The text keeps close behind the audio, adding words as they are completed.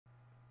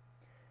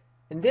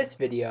In this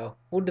video,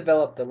 we'll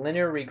develop the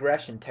linear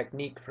regression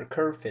technique for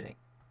curve fitting.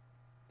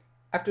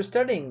 After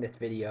studying this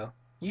video,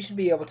 you should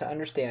be able to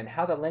understand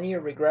how the linear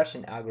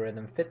regression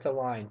algorithm fits a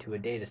line to a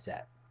data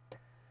set. You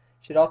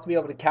should also be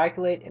able to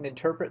calculate and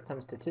interpret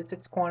some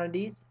statistics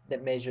quantities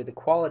that measure the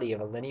quality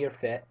of a linear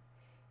fit,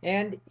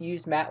 and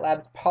use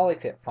MATLAB's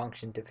polyfit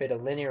function to fit a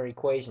linear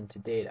equation to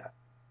data.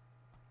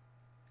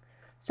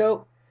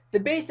 So, the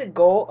basic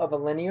goal of a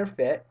linear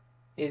fit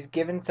is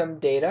given some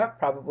data,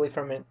 probably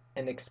from an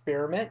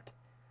experiment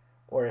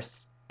or a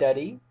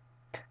study,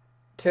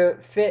 to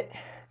fit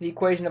the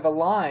equation of a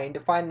line, to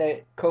find the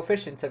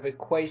coefficients of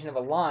equation of a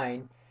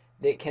line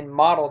that can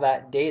model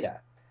that data.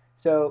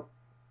 So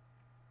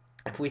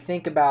if we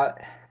think about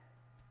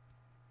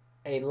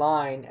a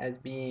line as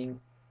being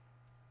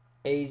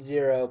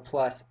a0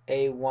 plus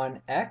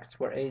a1x,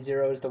 where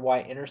a0 is the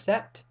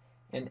y-intercept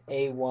and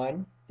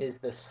a1 is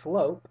the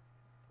slope,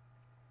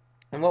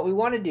 and what we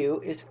want to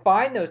do is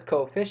find those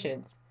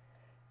coefficients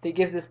that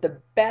gives us the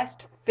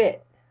best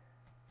fit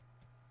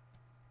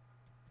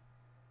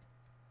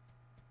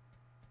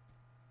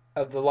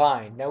of the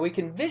line. Now we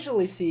can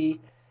visually see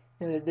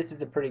that this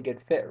is a pretty good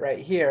fit right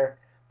here,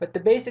 but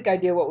the basic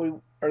idea what we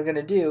are going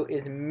to do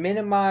is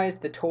minimize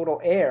the total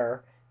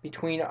error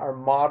between our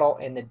model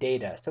and the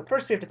data. So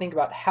first we have to think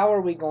about how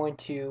are we going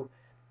to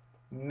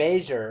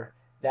measure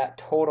that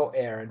total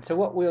error. And so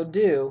what we'll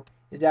do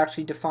is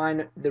actually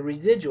define the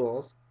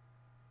residuals.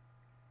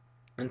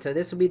 And so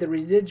this will be the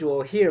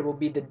residual here will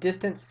be the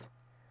distance,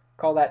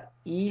 call that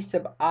E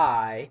sub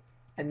I,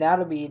 and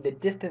that'll be the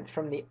distance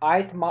from the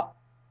ith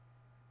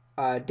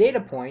data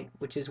point,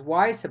 which is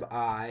y sub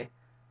I,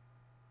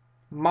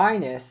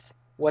 minus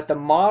what the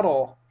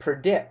model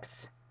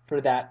predicts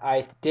for that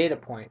ith data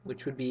point,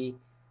 which would be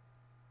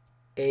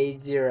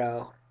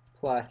a0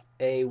 plus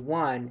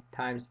a1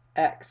 times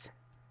x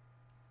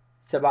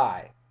sub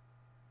I.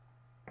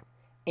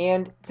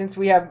 And since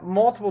we have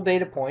multiple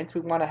data points,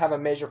 we want to have a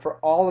measure for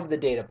all of the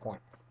data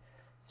points.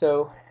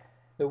 So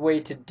the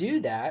way to do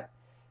that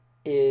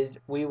is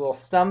we will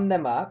sum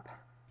them up.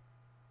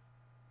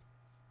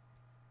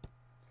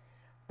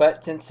 But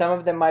since some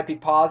of them might be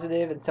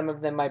positive and some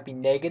of them might be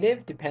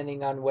negative,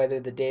 depending on whether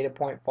the data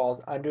point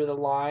falls under the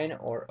line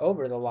or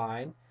over the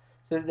line,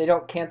 so that they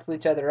don't cancel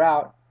each other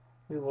out,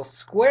 we will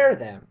square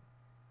them.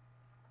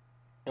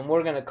 And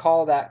we're going to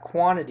call that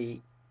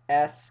quantity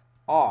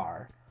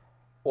SR,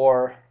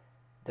 or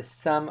the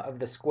sum of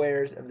the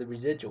squares of the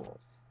residuals.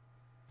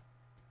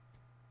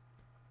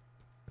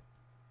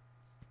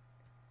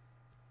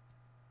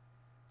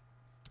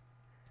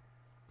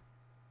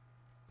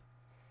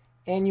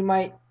 And you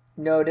might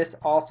notice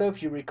also,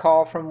 if you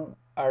recall from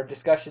our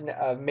discussion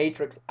of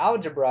matrix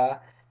algebra,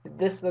 that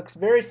this looks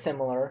very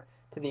similar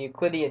to the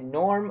Euclidean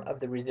norm of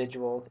the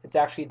residuals. It's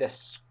actually the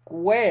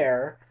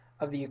square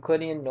of the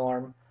Euclidean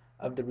norm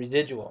of the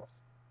residuals.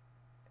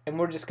 And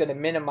we're just going to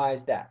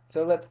minimize that.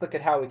 So let's look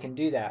at how we can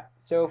do that.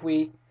 So if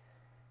we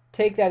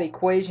take that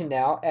equation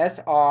now,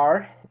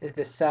 SR is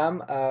the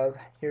sum of,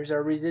 here's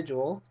our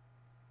residuals.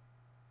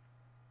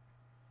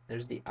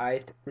 There's the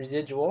ith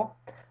residual,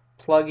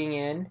 plugging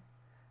in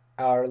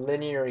our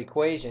linear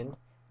equation.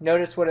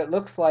 Notice what it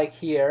looks like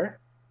here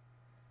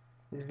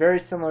is very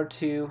similar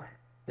to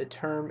the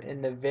term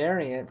in the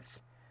variance,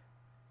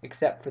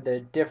 except for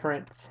the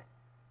difference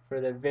for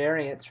the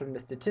variance from the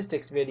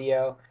statistics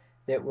video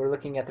that we're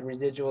looking at the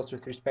residuals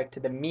with respect to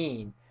the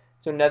mean.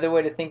 So another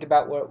way to think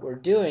about what we're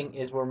doing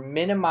is we're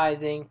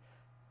minimizing,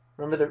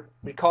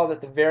 recall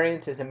that the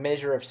variance is a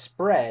measure of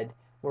spread.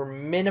 We're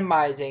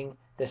minimizing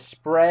the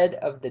spread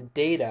of the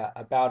data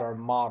about our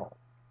model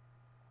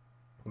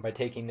by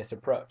taking this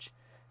approach.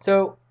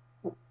 So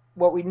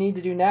what we need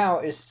to do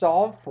now is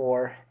solve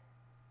for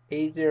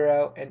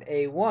A0 and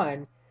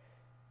A1,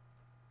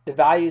 the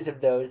values of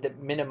those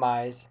that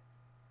minimize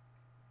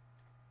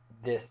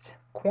this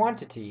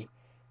quantity.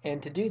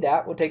 And to do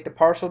that, we'll take the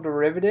partial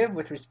derivative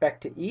with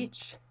respect to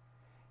each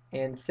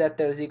and set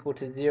those equal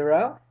to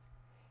 0.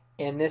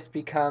 And this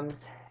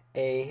becomes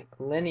a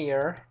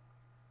linear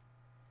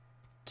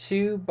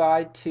 2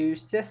 by 2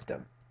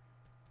 system.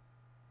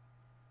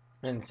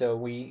 And so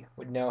we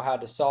would know how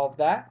to solve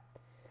that.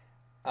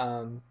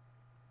 And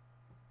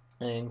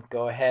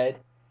go ahead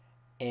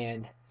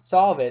and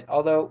solve it.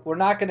 Although we're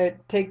not going to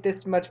take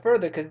this much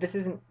further because this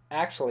isn't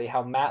actually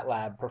how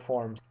MATLAB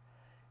performs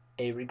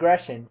a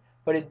regression.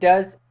 But it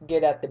does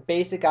get at the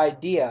basic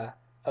idea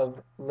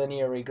of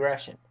linear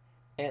regression.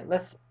 And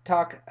let's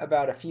talk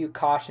about a few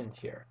cautions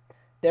here.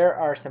 There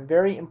are some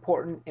very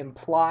important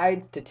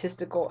implied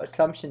statistical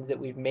assumptions that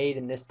we've made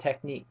in this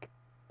technique.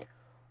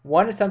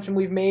 One assumption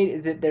we've made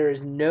is that there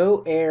is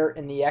no error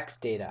in the x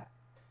data.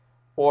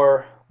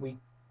 Or we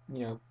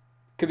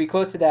could be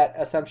close to that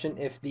assumption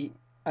if the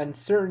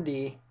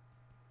uncertainty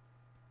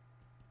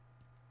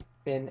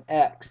in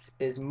x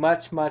is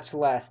much, much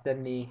less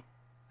than the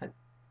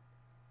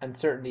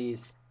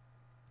uncertainties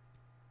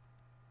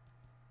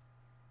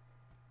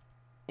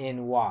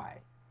in y.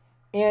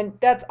 And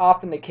that's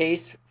often the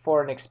case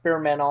for an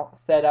experimental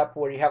setup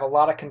where you have a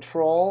lot of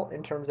control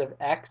in terms of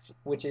x,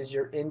 which is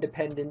your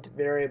independent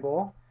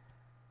variable,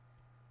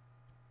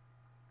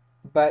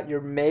 but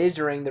you're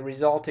measuring the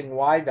resulting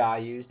y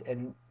values,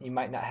 and you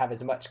might not have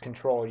as much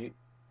control.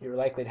 You're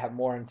likely to have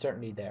more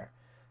uncertainty there.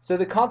 So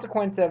the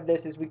consequence of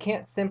this is we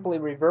can't simply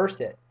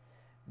reverse it.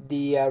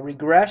 The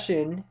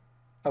regression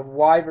of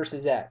y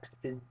versus x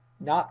is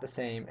not the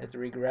same as the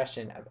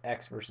regression of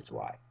x versus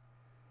y.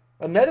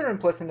 Another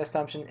implicit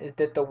assumption is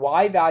that the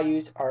y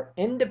values are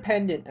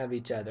independent of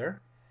each other,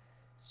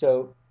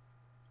 so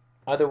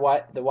the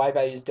y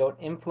values don't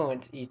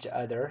influence each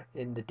other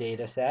in the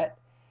data set.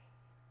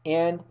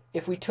 And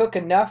if we took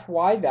enough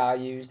y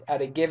values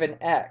at a given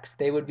x,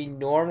 they would be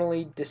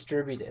normally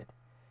distributed.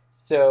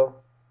 So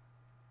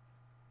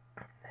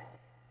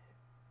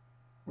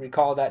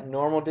recall that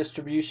normal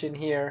distribution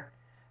here,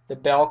 the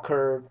bell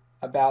curve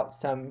about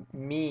some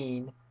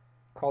mean,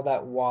 call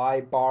that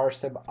y bar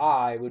sub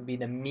I, would be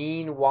the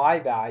mean y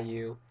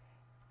value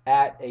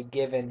at a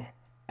given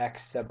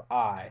x sub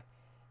I.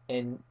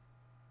 And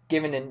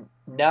given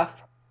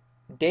enough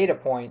data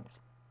points,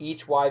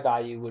 each y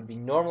value would be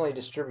normally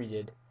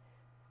distributed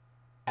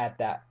at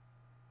that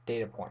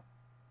data point.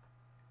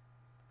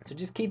 So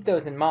just keep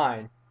those in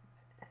mind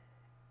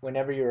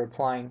whenever you're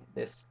applying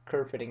this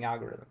curve fitting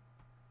algorithm.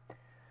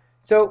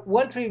 So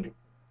once we've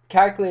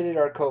calculated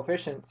our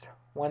coefficients,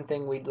 one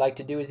thing we'd like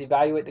to do is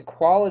evaluate the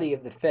quality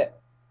of the fit.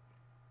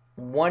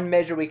 One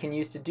measure we can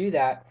use to do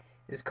that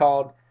is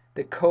called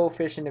the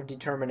coefficient of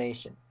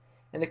determination.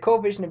 And the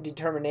coefficient of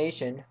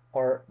determination,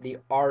 or the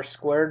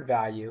r-squared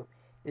value,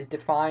 is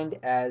defined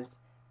as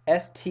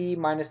st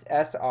minus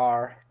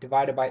sr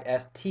divided by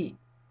st,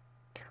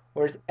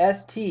 whereas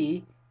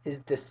st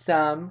is the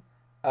sum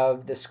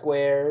of the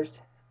squares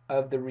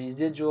of the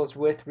residuals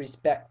with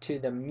respect to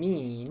the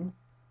mean,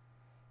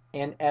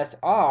 and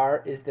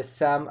sr is the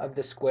sum of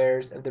the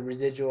squares of the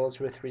residuals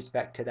with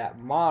respect to that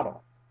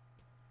model.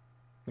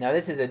 Now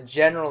this is a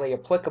generally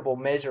applicable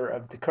measure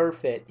of the curve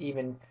fit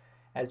even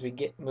as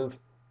we move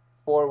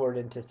forward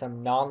into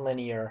some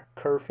nonlinear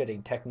curve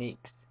fitting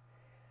techniques.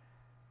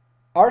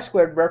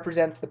 R-squared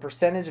represents the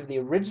percentage of the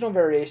original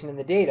variation in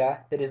the data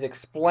that is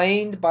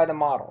explained by the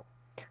model.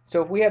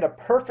 So if we had a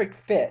perfect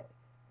fit,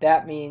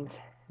 that means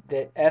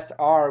that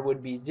SR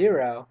would be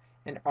 0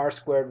 and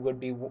R-squared would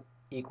be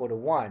equal to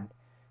 1.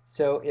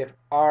 So if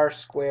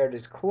R-squared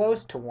is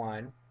close to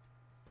 1,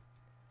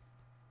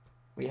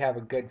 we have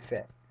a good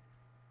fit.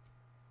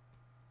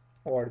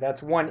 Or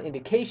that's one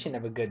indication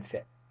of a good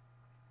fit.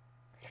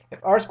 If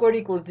R-squared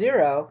equals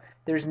 0,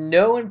 there's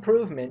no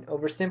improvement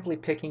over simply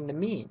picking the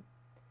mean.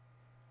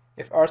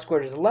 If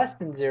r-squared is less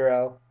than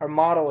 0, our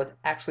model is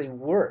actually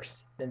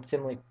worse than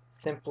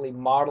simply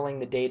modeling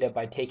the data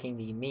by taking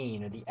the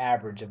mean or the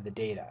average of the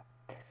data.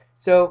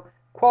 So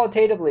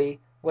qualitatively,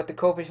 what the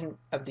coefficient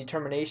of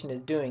determination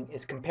is doing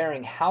is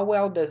comparing how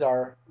well does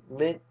our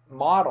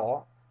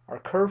model, our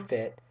curve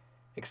fit,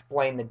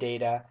 explain the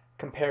data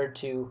compared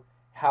to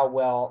how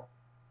well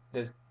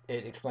does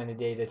it explain the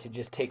data to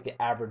just take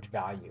the average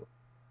value.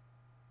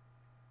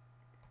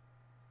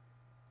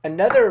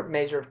 Another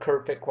measure of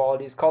curve fit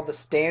quality is called the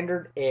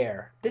standard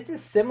error. This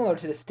is similar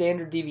to the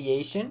standard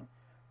deviation.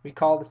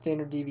 Recall the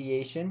standard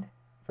deviation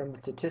from the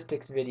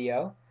statistics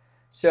video.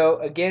 So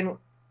again,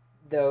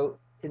 though,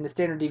 in the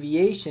standard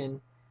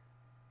deviation,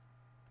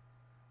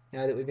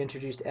 now that we've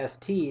introduced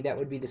st, that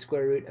would be the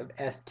square root of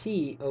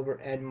st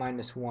over n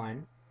minus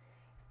 1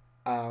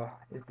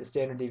 is the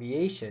standard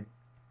deviation.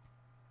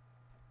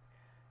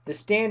 The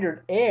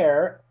standard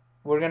error,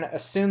 we're going to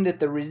assume that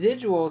the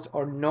residuals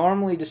are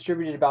normally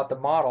distributed about the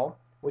model,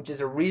 which is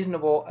a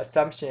reasonable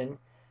assumption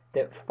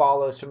that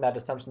follows from that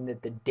assumption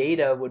that the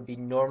data would be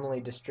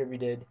normally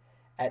distributed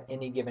at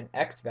any given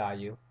x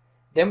value.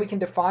 Then we can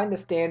define the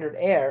standard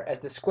error as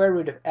the square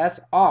root of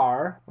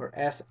SR, where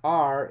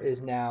SR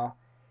is now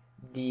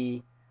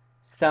the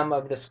sum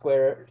of the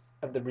squares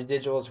of the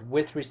residuals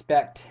with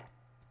respect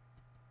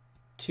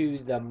to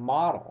the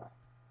model,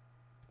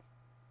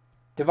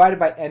 divided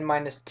by n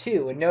minus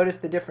 2. And notice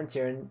the difference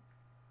here. In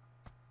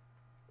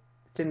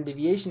standard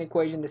deviation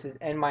equation, this is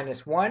n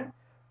minus 1.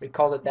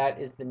 Recall that that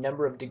is the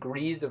number of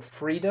degrees of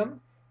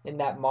freedom in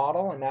that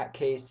model. In that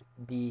case,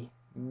 the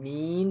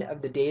mean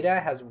of the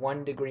data has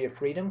 1 degree of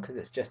freedom because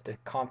it's just a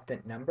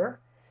constant number.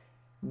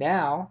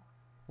 Now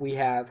we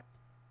have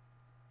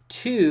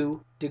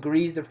 2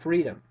 degrees of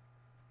freedom.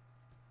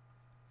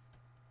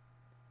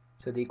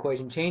 So the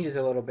equation changes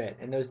a little bit,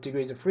 and those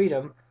degrees of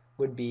freedom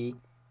would be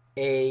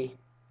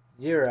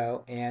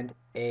A0 and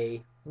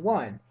A1.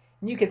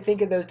 And you can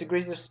think of those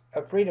degrees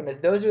of freedom as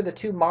those are the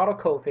two model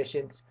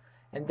coefficients,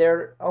 and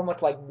they're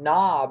almost like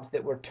knobs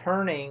that we're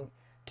turning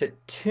to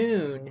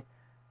tune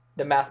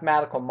the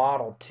mathematical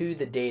model to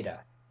the data.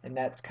 And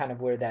that's kind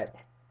of where that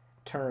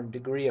term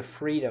degree of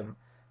freedom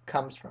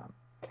comes from.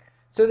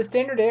 So the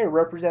standard error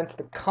represents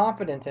the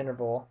confidence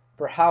interval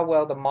for how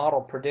well the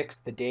model predicts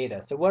the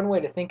data. So one way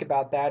to think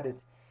about that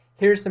is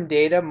here's some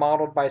data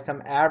modeled by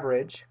some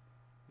average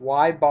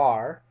y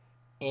bar,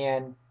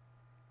 and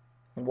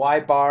Y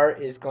bar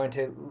is going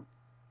to,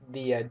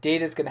 the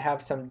data is going to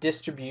have some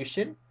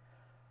distribution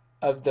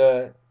of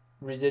the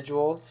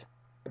residuals,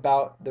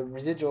 about the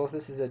residuals.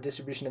 This is a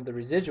distribution of the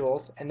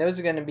residuals, and those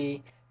are going to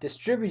be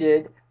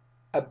distributed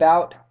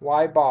about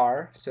Y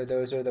bar, so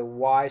those are the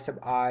Y sub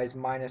i's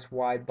minus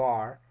Y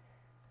bar,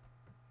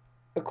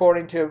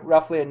 according to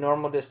roughly a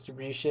normal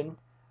distribution,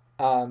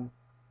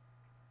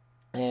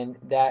 and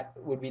that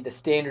would be the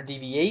standard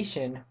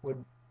deviation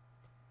would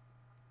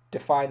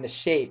define the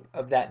shape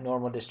of that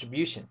normal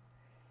distribution.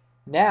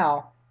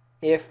 Now,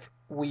 if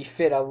we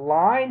fit a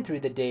line through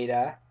the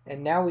data,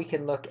 and now we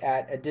can look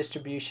at a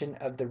distribution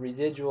of the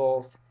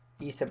residuals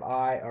E sub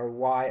I or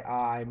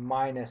yi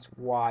minus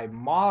y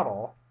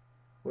model,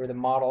 where the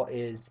model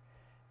is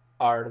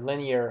our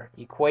linear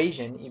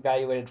equation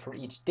evaluated for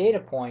each data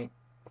point,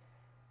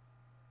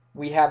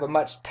 we have a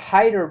much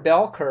tighter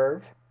bell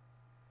curve,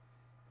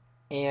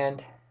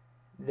 and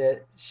the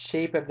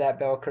shape of that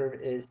bell curve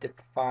is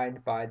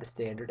defined by the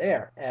standard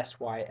error,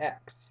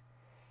 SYX.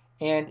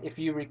 And if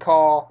you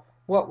recall,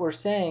 what we're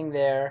saying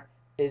there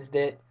is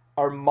that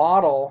our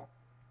model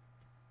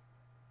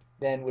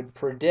then would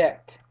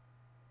predict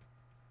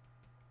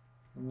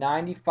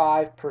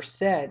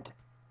 95%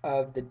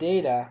 of the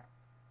data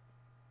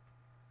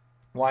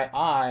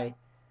yi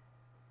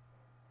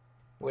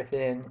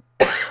within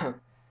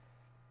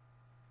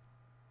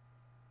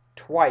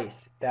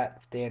twice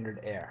that standard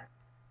error.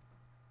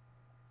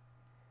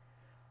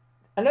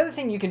 Another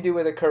thing you can do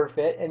with a curve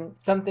fit, and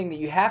something that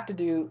you have to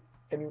do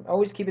and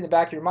always keep in the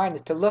back of your mind,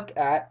 is to look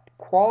at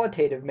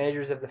qualitative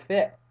measures of the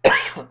fit.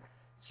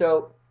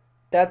 So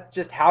that's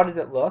just how does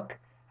it look,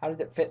 how does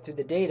it fit through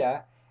the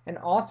data, and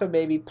also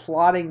maybe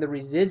plotting the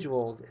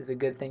residuals is a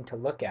good thing to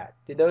look at.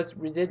 Do those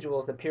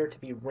residuals appear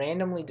to be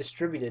randomly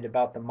distributed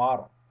about the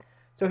model?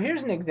 So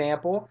here's an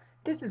example.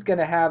 This is going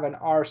to have an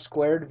R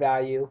squared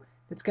value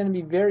that's going to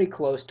be very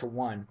close to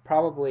 1,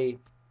 probably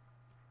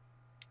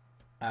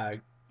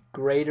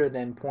greater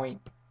than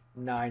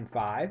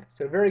 0.95.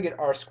 So a very good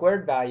R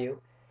squared value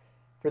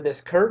for this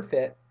curve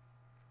fit.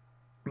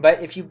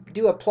 But if you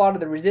do a plot of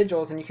the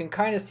residuals, and you can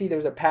kind of see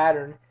there's a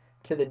pattern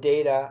to the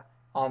data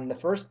on the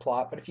first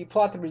plot, but if you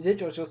plot the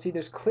residuals, you'll see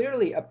there's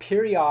clearly a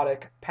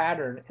periodic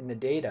pattern in the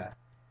data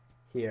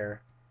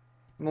here.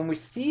 And when we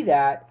see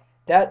that,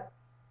 that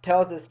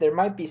tells us there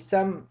might be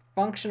some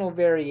functional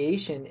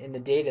variation in the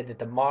data that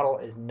the model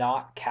is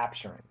not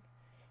capturing.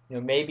 You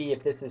know, maybe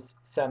if this is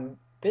some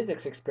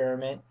physics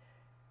experiment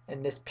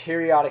and this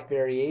periodic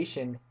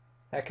variation,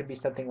 that could be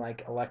something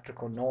like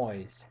electrical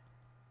noise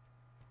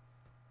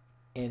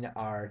in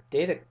our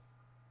data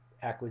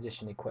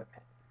acquisition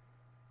equipment.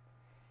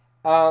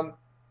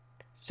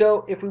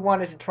 So if we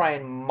wanted to try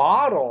and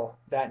model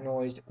that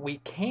noise, we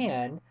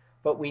can,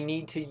 but we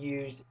need to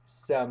use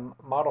some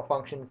model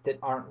functions that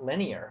aren't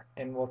linear,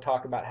 and we'll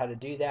talk about how to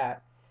do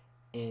that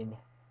in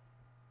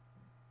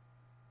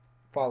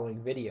following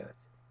videos.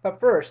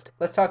 But first,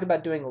 let's talk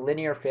about doing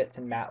linear fits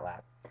in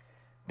MATLAB.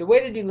 The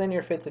way to do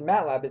linear fits in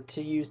MATLAB is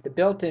to use the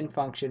built-in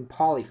function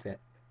polyfit,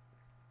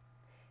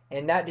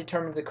 and that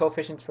determines the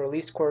coefficients for a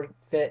least square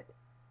fit,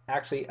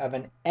 actually, of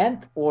an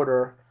nth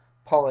order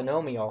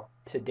polynomial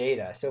to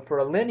data. So for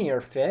a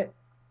linear fit,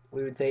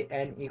 we would say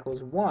n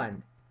equals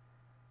 1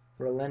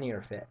 for a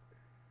linear fit.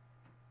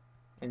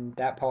 And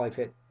that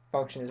polyfit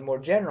function is more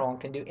general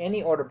and can do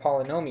any order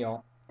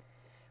polynomial.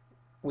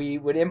 We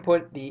would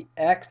input the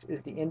x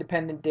is the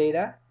independent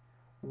data,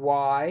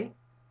 y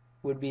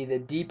would be the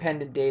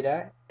dependent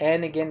data,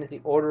 n again is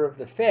the order of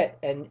the fit,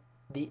 and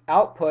the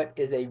output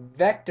is a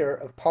vector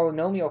of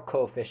polynomial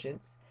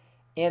coefficients,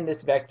 and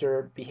this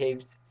vector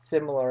behaves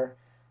similar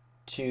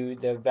to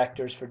the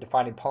vectors for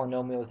defining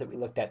polynomials that we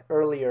looked at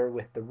earlier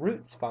with the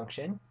roots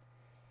function.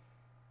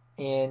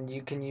 And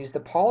you can use the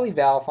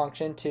polyval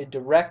function to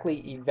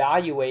directly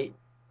evaluate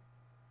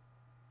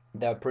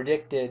the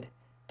predicted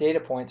data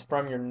points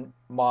from your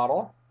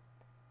model.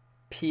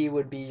 P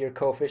would be your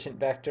coefficient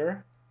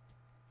vector,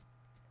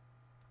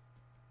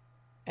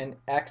 and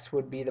x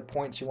would be the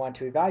points you want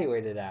to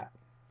evaluate it at.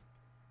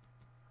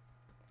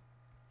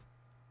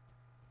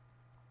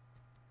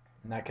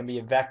 And that can be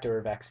a vector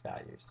of x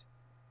values.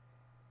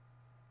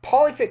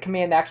 Polyfit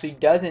command actually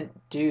doesn't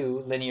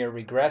do linear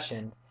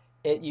regression.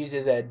 It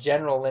uses a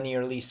general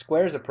linear least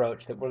squares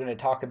approach that we're going to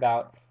talk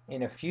about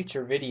in a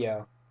future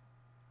video.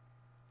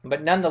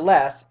 But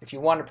nonetheless, if you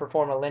want to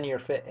perform a linear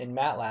fit in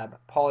MATLAB,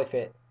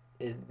 polyfit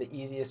is the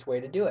easiest way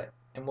to do it.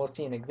 And we'll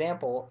see an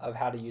example of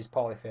how to use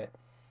polyfit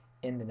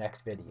in the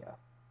next video.